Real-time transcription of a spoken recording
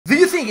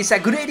is a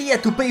good idea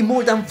to pay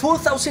more than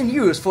 4,000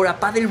 euros for a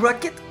paddle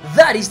racket?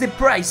 That is the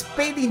price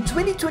paid in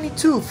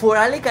 2022 for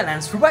a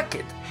Legaland's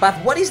racket. But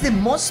what is the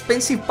most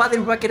expensive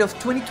paddle racket of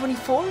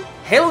 2024?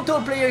 Hello to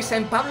all players,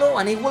 I'm Pablo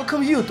and I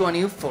welcome you to a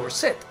new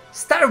 4Set.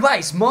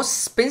 StarVie's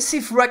most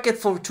expensive racket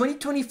for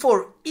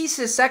 2024 is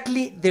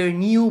exactly their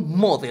new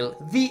model,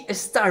 the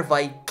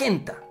StarVie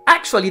Kenta.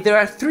 Actually, there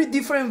are three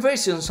different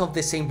versions of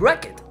the same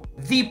racket.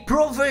 The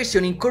Pro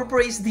version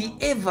incorporates the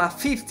EVA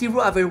 50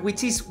 rubber,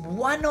 which is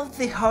one of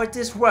the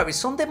hardest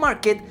rubbers on the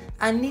market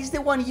and is the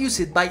one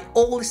used by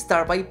all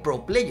StarVie Pro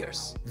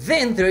players.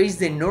 Then there is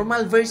the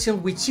normal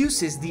version, which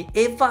uses the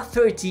EVA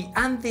 30,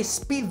 and the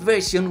Speed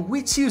version,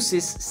 which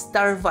uses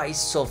StarVie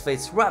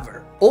softest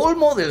rubber. All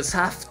models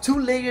have 2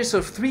 layers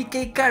of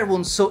 3K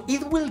carbon, so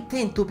it will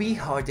tend to be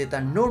harder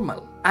than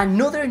normal.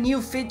 Another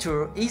new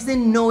feature is the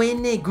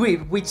no-ene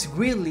grip, which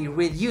greatly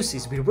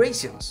reduces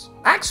vibrations.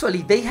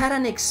 Actually, they had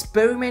an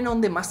experiment on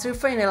the Master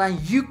Final and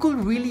you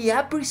could really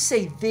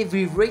appreciate the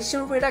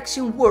vibration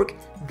reduction work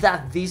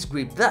that this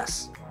grip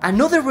does.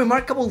 Another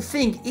remarkable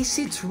thing is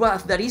its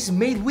wrap that is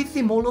made with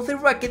the mold of the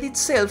racket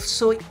itself,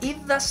 so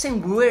it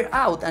doesn't wear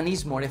out and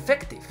is more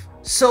effective.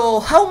 So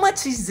how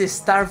much is the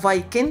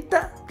StarVie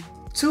Kenta?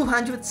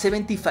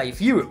 275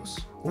 euros.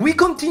 We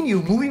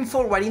continue moving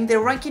forward in the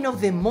ranking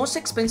of the most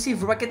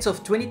expensive rackets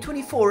of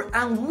 2024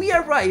 and we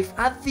arrive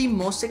at the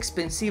most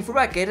expensive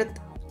racket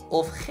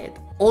of head.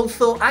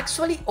 Although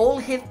actually all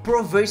head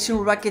Pro version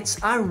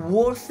rackets are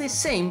worth the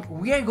same,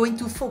 we are going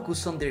to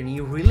focus on their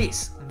new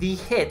release, the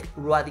Head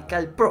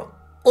Radical Pro.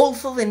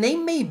 Although the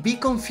name may be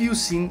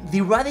confusing,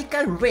 the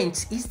Radical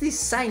range is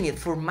designed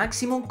for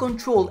maximum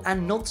control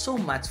and not so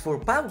much for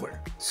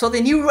power. So the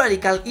new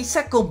Radical is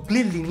a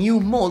completely new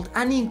mold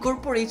and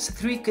incorporates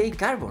 3K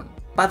carbon.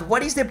 But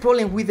what is the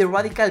problem with the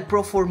Radical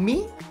Pro for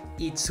me?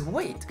 Its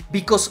weight,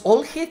 because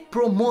all head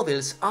Pro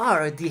models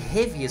are the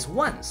heaviest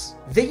ones.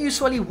 They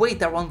usually weigh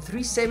around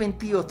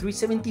 370 or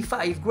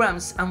 375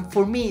 grams and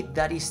for me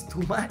that is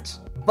too much.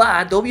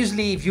 But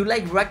obviously if you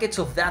like rackets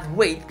of that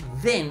weight,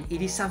 then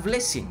it is a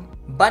blessing.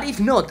 But if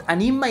not,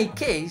 and in my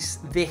case,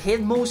 the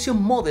head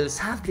motion models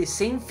have the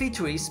same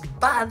features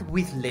but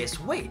with less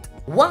weight.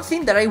 One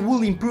thing that I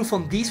will improve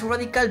on this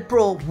Radical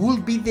Pro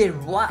would be the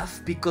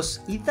RAF, because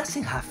it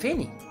doesn't have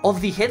any.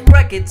 Of the head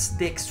rackets,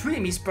 the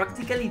Extreme is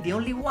practically the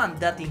only one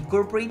that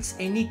incorporates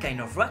any kind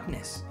of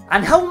roughness.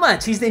 And how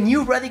much is the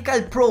new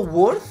Radical Pro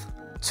worth?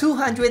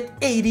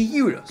 280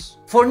 euros.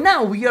 For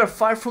now, we are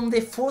far from the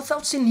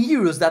 4,000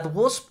 euros that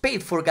was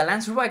paid for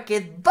Galant's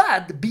racket,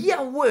 but be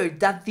aware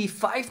that the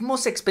 5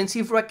 most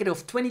expensive racket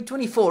of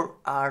 2024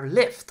 are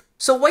left.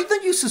 So why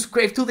don't you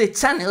subscribe to the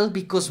channel,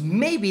 because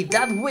maybe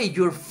that way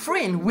your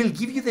friend will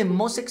give you the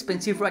most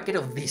expensive racket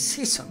of this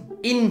season.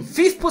 In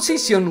 5th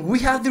position, we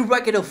have the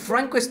racket of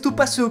Franco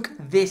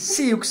Stupasuk, the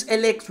Siux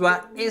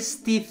Electra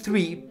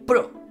ST3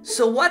 Pro.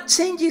 So what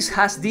changes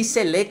has this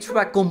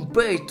Electra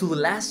compared to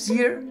last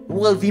year?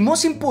 Well, the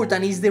most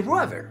important is the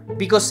rubber,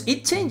 because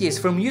it changes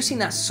from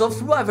using a soft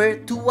rubber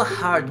to a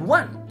hard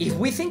one. If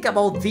we think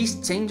about this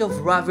change of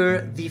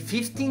rubber, the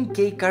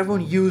 15K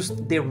carbon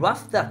used, the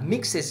rough that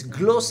mixes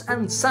gloss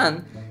and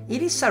sand,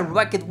 it is a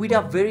racket with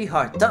a very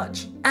hard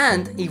touch.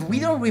 And if we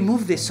don't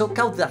remove the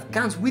sock-out that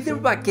comes with the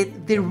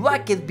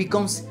racket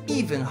becomes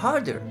even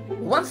harder.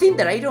 One thing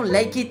that I don't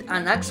like it,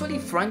 and actually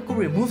Franco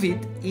removed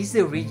it, is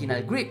the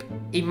original grip.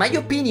 In my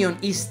opinion,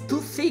 it's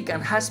too thick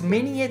and has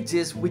many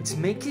edges, which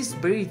makes it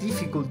very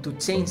difficult to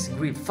change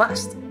grip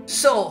fast.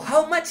 So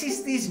how much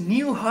is this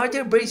new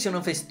harder version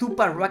of a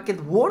Stupa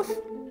racket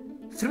worth?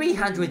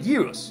 300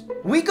 euros.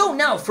 We go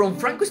now from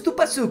Franco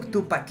Stupasuk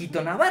to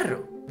Paquito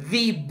Navarro.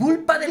 The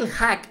Bullpadel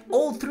Hack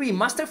 03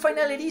 Master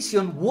Final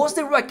Edition was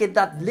the racket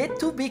that led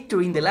to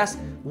victory in the last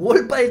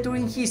World Padel Tour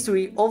in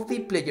history of the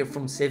player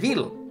from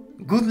Seville.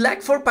 Good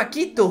luck for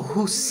Paquito,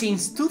 who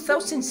since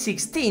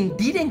 2016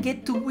 didn't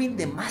get to win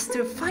the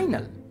Master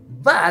Final.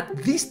 But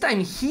this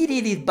time he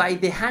did it by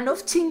the hand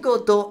of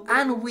Chingoto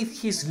and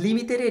with his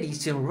limited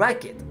edition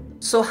racket.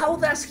 So how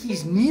does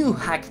his new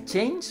hack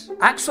change?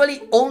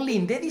 Actually only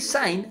in the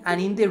design and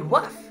in the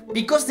rough.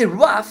 Because the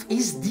rough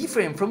is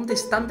different from the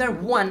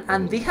standard one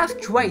and they have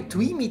tried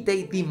to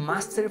imitate the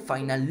Master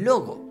Final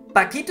logo.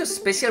 Paquito's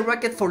special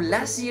racket for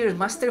last year's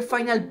Master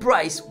Final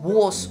price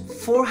was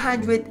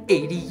 480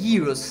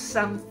 euros,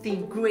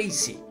 something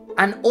crazy.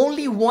 And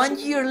only 1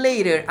 year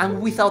later,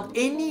 and without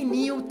any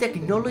new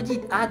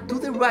technology added to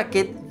the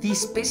racket, the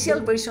special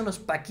version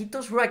of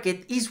Paquito's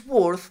racket is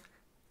worth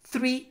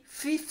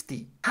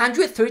 350.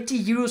 130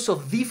 euros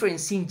of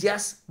difference in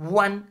just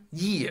 1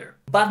 year.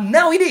 But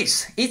now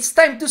it's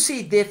time to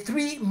see the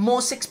 3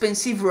 most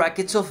expensive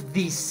rackets of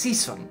this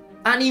season.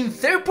 And in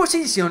 3rd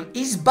position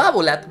is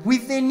Babolat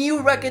with the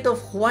new racket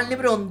of Juan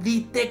Lebron,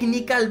 the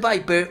Technical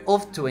Viper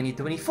of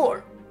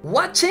 2024.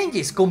 What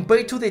changes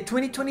compared to the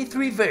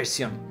 2023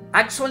 version?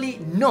 Actually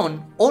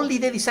none, only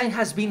the design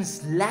has been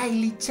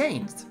slightly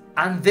changed.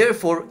 and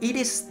therefore it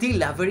is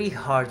still a very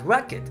hard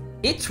racket.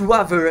 Its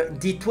rubber,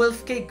 the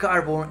 12K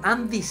carbon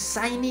and the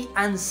shiny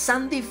and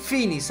sandy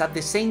finish at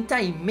the same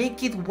time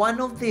make it one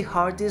of the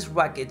hardest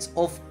rackets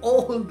of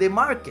all the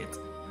market.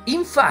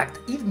 In fact,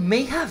 it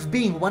may have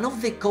been one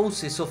of the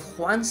causes of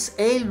Juan's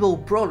elbow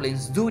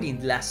problems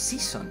during last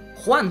season.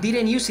 Juan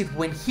didn't use it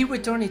when he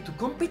returned to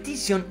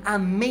competition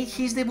and made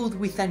his debut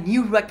with a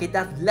new racket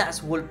at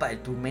last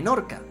Bullpadel Tour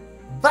Menorca.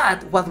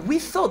 But what we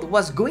thought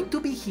was going to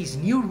be his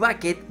new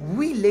racket,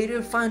 we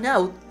later found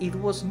out it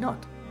was not.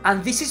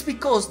 And this is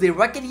because the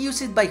racket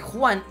used by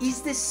Juan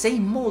is the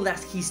same mold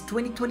as his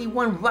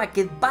 2021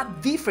 racket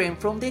but different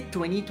from the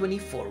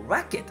 2024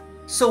 racket.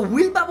 So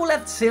will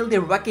Babolat sell the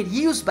racket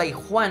used by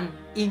Juan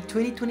in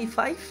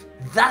 2025?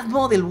 That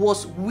model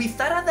was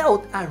without a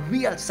doubt a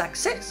real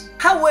success.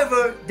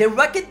 However, the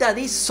racket that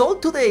is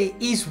sold today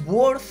is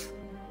worth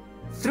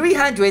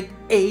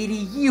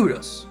 380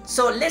 euros.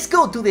 So let's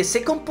go to the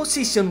second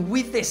position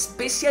with the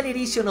special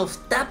edition of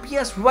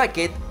Tapia's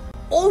racket,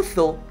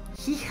 although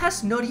he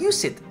has not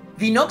used it.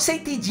 The Nox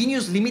 80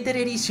 Genius limited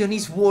edition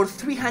is worth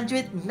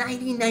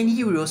 399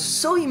 euros,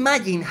 so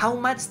imagine how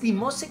much the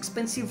most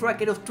expensive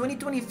racket of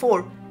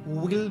 2024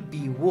 will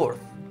be worth.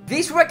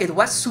 This racket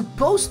was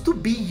supposed to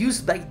be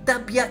used by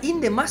Tapia in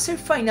the Master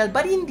Final,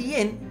 but in the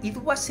end it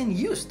wasn't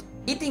used.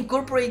 It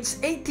incorporates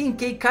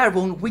 18K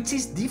carbon, which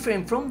is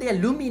different from the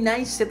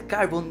aluminized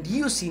carbon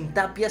used in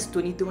Tapia's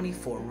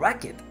 2024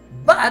 racket.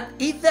 But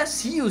it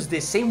does use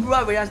the same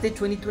rubber as the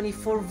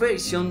 2024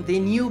 version, the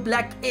new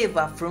Black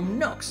Eva from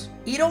Nox.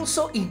 It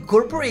also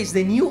incorporates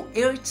the new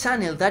air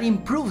channel that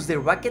improves the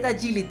racket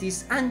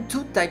agilities and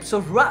two types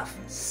of rough,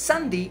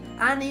 sandy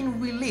and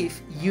in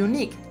relief,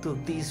 unique to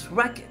this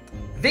racket.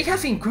 They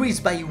have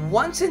increased by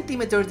 1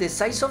 cm the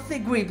size of the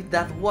grip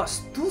that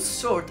was too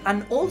short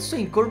and also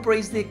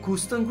incorporates the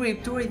custom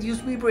grip to reduce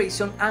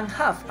vibration and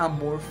have a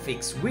more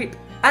fixed grip.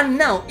 And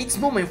now it's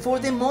moment for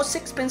the most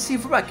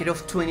expensive racket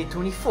of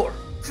 2024.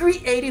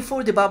 380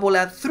 for the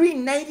Babolat,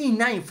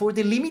 399 for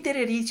the limited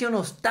edition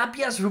of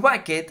Tapia's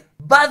racket,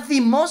 but the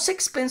most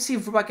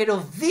expensive racket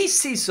of this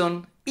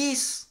season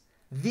is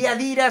the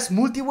Adidas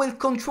Multi-Weight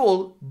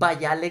Control by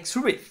Alex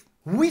Reed.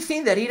 We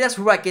think that Adidas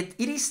racket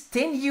it is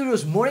 10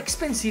 euros more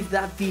expensive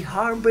than the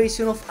hard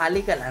version of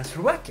Ale Galán's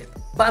racket.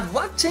 But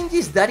what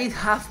changes does it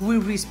have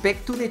with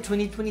respect to the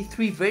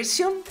 2023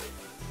 version?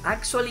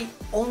 Actually,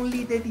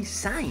 only the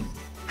design.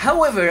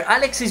 However,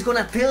 Alex is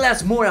gonna tell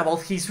us more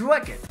about his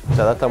racket.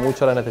 Se adapta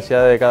mucho a las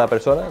necesidades de cada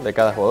persona, de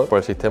cada jugador, por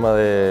el sistema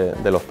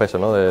de los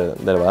pesos, ¿no?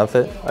 Del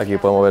balance. Aquí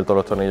podemos ver todos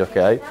los tornillos que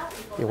hay.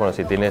 Y bueno,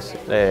 si tienes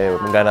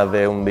ganas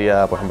de un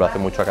día, por ejemplo, hace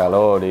mucho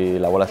calor y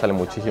la bola sale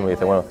muchísimo y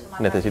dices, bueno,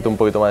 necesito un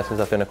poquito más de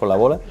sensaciones con la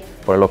bola,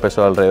 poner los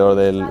pesos alrededor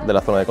de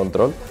la zona de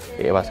control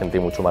y vas a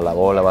sentir mucho más la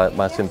bola,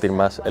 vas a sentir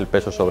más el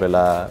peso sobre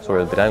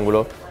el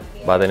triángulo,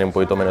 va a tener un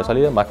poquito menos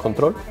salida, más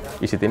control,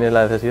 y si tienes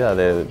la necesidad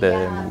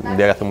de un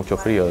día que hace mucho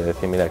frío, de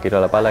decir, mira,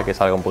 quiero la pala que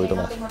salga un poquito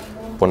más,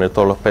 poner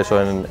todos los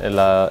pesos en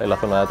la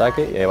zona de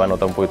ataque y ahí va a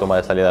notar un poquito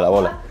más de salida de la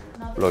bola.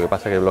 Lo que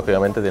pasa es que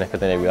lógicamente tienes que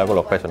tener cuidado con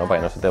los pesos, ¿no? Para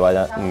que no se te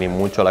vaya ni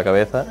mucho a la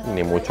cabeza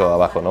ni mucho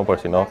abajo, ¿no?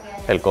 Porque si no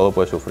el codo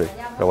puede sufrir.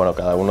 Pero bueno,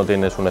 cada uno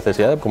tiene sus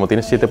necesidades. Como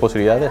tienes 7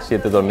 posibilidades,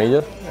 7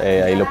 tornillos,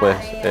 ahí lo puedes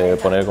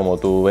poner como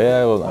tú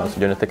veas.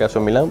 Yo en este caso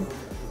en Milán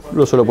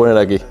lo suelo poner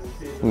aquí.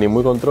 Ni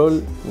muy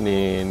control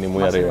ni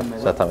muy arriba,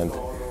 exactamente.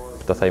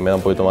 Entonces ahí me da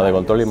un poquito más de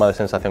control y más de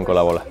sensación con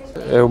la bola.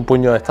 Es un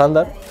puño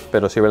estándar,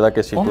 pero sí es verdad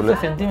que si tú 11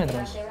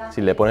 centímetros. Si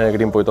le pones el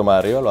grip un poquito más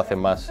arriba, lo haces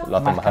más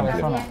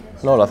amplio.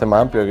 No, lo haces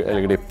más amplio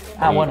el grip.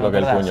 Bueno, lo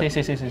que verdad. el puño. Sí.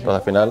 Entonces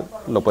al final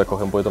lo puedes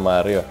coger un poquito más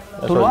arriba.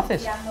 ¿Tú lo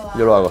haces?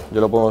 Yo lo hago.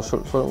 Yo lo pongo más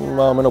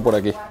o menos por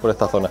aquí, por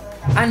esta zona.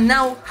 And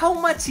now, how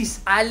much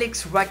is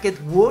Alex's racket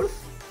worth?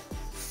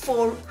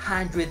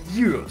 400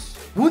 euros.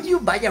 Would you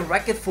buy a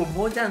racket for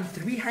more than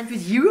 300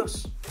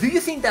 euros? Do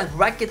you think that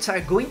rackets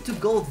are going to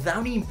go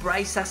down in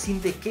price as in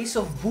the case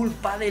of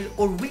Bullpadel,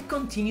 or will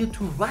continue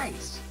to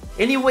rise?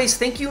 Anyways,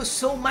 thank you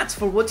so much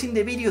for watching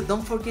the video.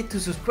 Don't forget to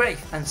subscribe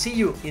and see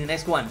you in the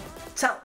next one. Ciao!